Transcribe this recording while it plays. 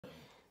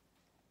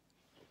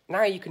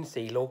Now you can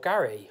see Lord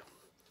Gary.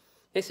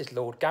 This is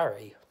Lord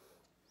Gary.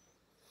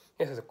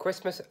 This is a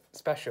Christmas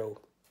special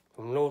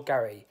from Lord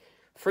Gary.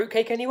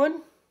 Fruitcake,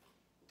 anyone?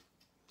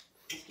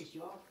 Because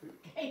you are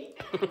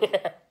fruitcake.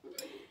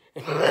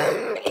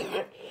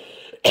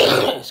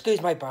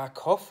 Excuse my bad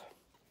cough.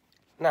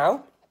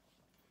 Now,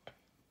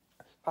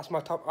 that's my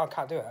top. I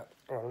can't do it.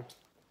 Hang on.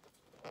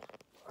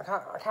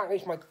 I can't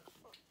reach my.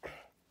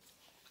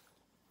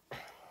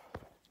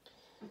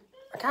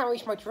 I can't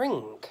reach my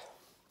drink.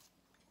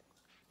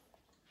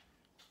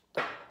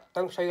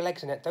 Don't show your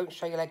legs in it. Don't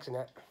show your legs in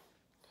it.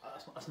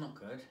 That's not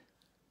good.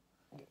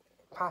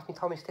 Pass me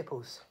Tommy's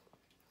Tipples.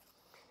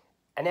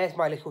 And there's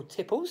my little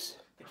Tipples.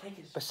 The cake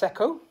is...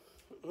 Prosecco.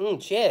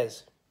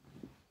 Cheers.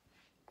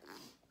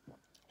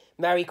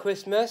 Merry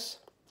Christmas.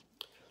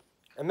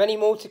 And many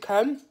more to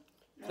come.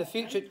 For the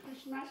future.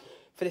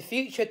 For the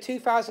future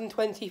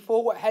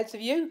 2024. What heads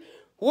of you?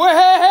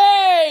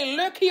 Way!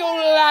 Look at your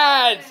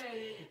lads.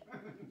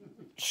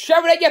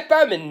 Shove it at your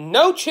bum and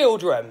no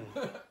children.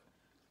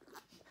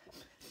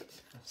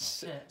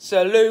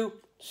 Salute.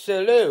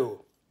 Salute.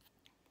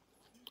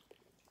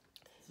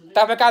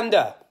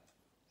 Davaganda.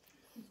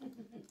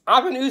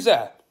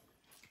 Avenuza.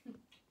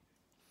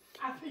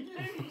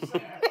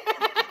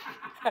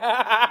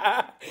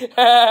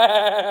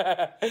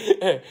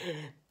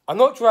 I'm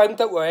not drunk,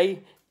 don't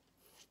worry.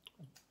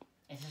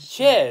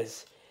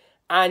 Cheers.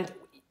 And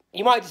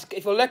you might just,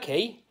 if you're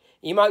lucky,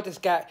 you might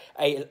just get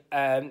a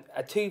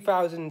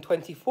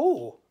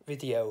 2024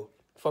 video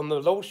from the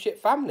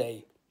Lordship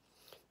family.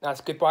 That's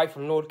goodbye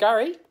from Lord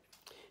Gary,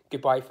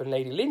 goodbye from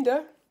Lady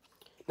Linda,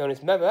 known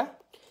as Mother,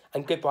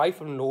 and goodbye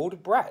from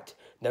Lord Brett,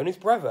 known as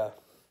Brother.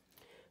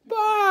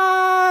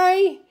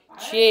 Bye!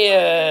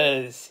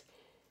 Cheers!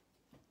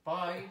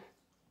 Bye.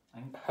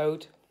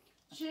 Hold.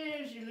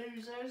 Cheers, you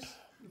losers.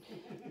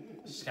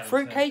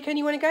 Fruitcake,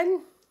 anyone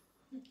again?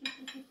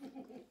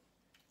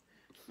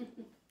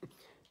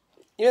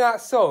 You know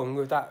that song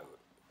with that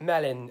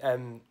Melon,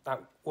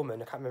 that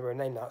woman, I can't remember her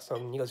name, that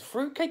song, and he goes,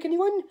 fruitcake,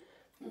 anyone?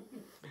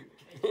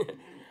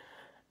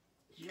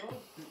 Your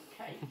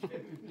fruitcake.